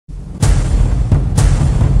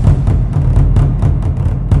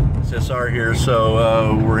SSR here.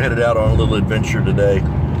 So we're headed out on a little adventure today,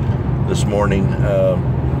 this morning.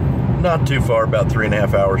 Not too far, about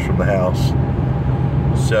 3.5 hours from the house.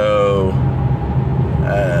 So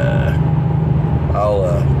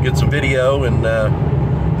I'll get some video and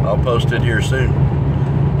I'll post it here soon.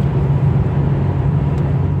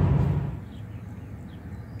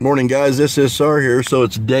 Morning guys, SSR here. So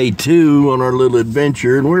it's day 2 on our little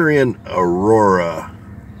adventure and we're in Aurora,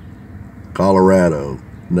 Colorado.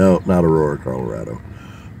 No, not Aurora, Colorado.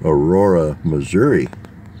 Aurora, Missouri.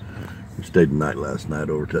 We stayed the night last night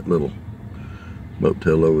over at that little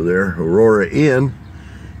motel over there, Aurora Inn.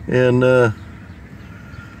 And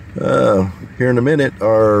here in a minute,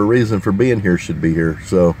 our reason for being here should be here.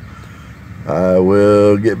 So I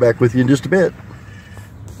will get back with you in just a bit.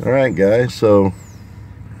 All right, guys. So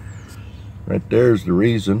right there's the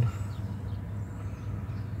reason.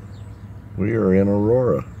 We are in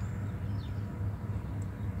Aurora.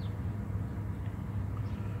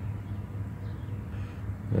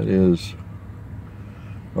 That is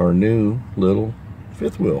our new little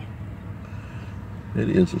fifth wheel. It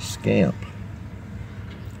is a Scamp.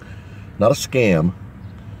 Not a scam,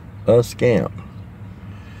 a Scamp.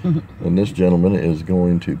 And this gentleman is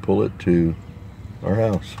going to pull it to our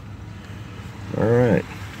house. All right.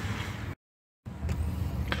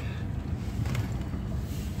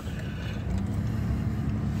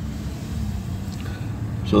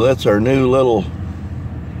 So that's our new little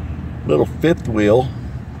fifth wheel.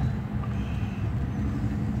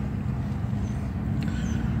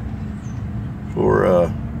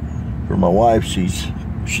 For my wife,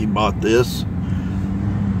 she bought this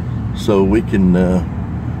so we can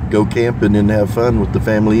go camping and have fun with the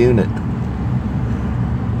family unit.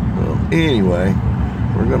 Well, anyway,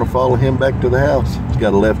 we're gonna follow him back to the house. He's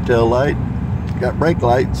got a left tail light, got brake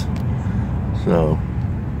lights. So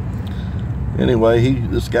anyway,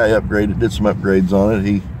 this guy did some upgrades on it.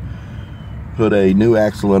 He put a new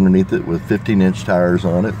axle underneath it with 15-inch tires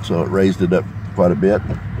on it, so it raised it up quite a bit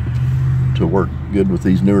to work good with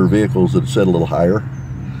these newer vehicles that set a little higher.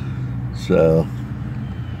 So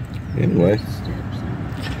anyway,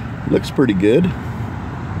 looks pretty good.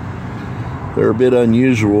 They're a bit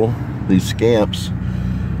unusual, these Scamps.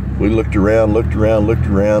 We looked around,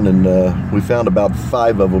 and we found about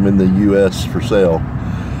 5 of them in the US for sale.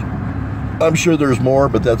 I'm sure there's more,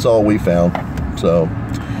 but that's all we found. So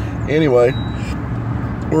anyway,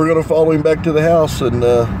 we're gonna follow him back to the house, and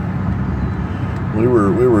we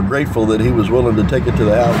were grateful that he was willing to take it to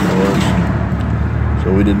the house for us,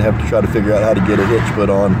 so we didn't have to try to figure out how to get a hitch put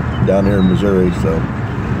on down here in Missouri. So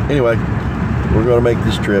anyway, we're gonna make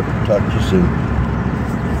this trip. Talk to you soon.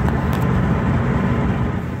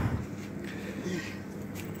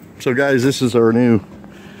 So guys, this is our new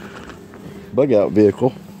bug out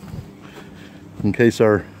vehicle in case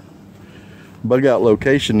our bug out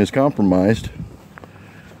location is compromised.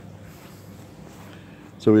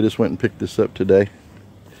 So we just went and picked this up today,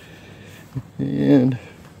 and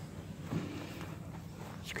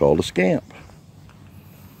it's called a Scamp.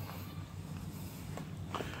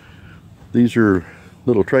 These are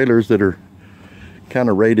little trailers that are kind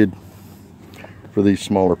of rated for these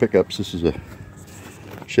smaller pickups. This is a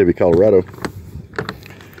Chevy Colorado.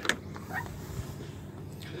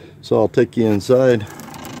 So I'll take you inside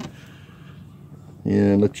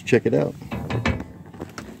and let you check it out.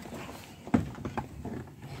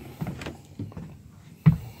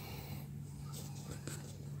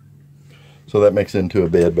 So that makes into a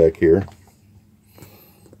bed back here.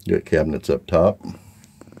 You got cabinets up top.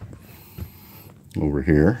 Over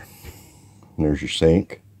here. And there's your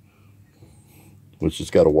sink, which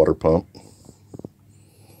has got a water pump.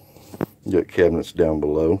 You got cabinets down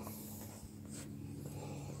below.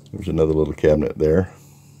 There's another little cabinet there.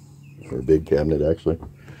 Or a big cabinet, actually.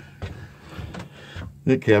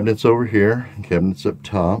 The cabinets over here. Cabinets up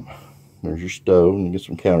top. There's your stove, and you get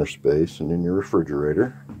some counter space, and then your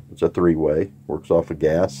refrigerator. It's a 3-way, works off of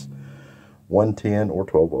gas, 110 or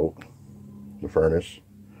 12 volt. The furnace,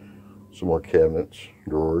 some more cabinets,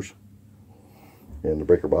 drawers, and the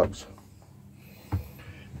breaker box.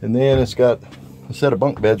 And then it's got a set of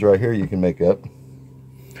bunk beds right here you can make up,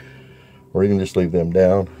 or you can just leave them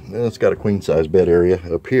down. Then it's got a queen size bed area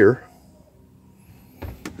up here.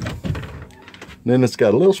 And then it's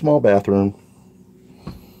got a little small bathroom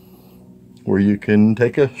where you can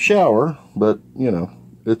take a shower, but you know,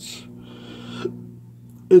 it's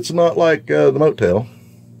not like the motel,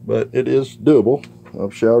 but it is doable.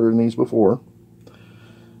 I've showered in these before,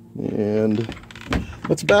 and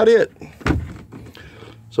that's about it.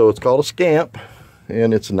 So it's called a Scamp,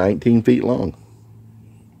 and it's 19 feet long,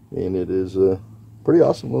 and it is a pretty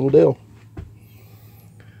awesome little deal.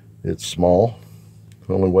 It's small,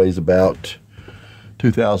 only weighs about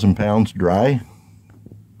 2,000 pounds dry.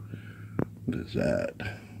 What is that?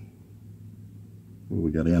 Oh,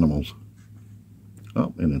 we got animals.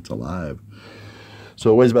 Oh, and it's alive.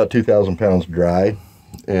 So it weighs about 2,000 pounds dry,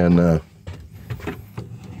 and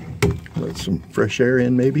let some fresh air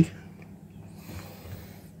in maybe.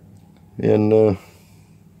 And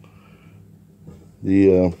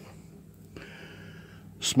the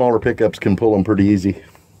smaller pickups can pull them pretty easy.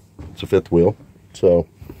 It's a fifth wheel, so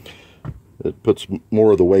it puts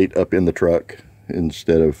more of the weight up in the truck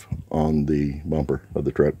instead of on the bumper of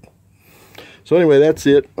the truck. So anyway, that's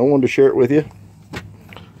it. I wanted to share it with you.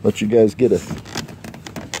 Let you guys get a...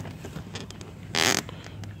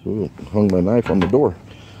 Ooh, hung my knife on the door.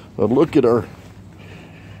 But look at our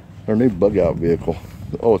new bug out vehicle.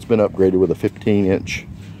 Oh, it's been upgraded with a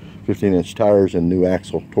 15-inch tires and new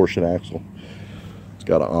axle, torsion axle. It's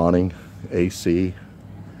got an awning, AC.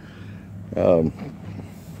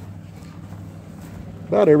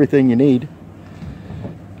 About everything you need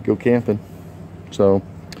to go camping. So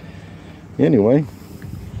anyway,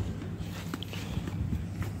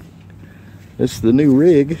 it's the new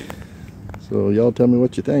rig. So y'all tell me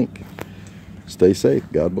what you think. Stay safe.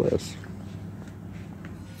 God bless.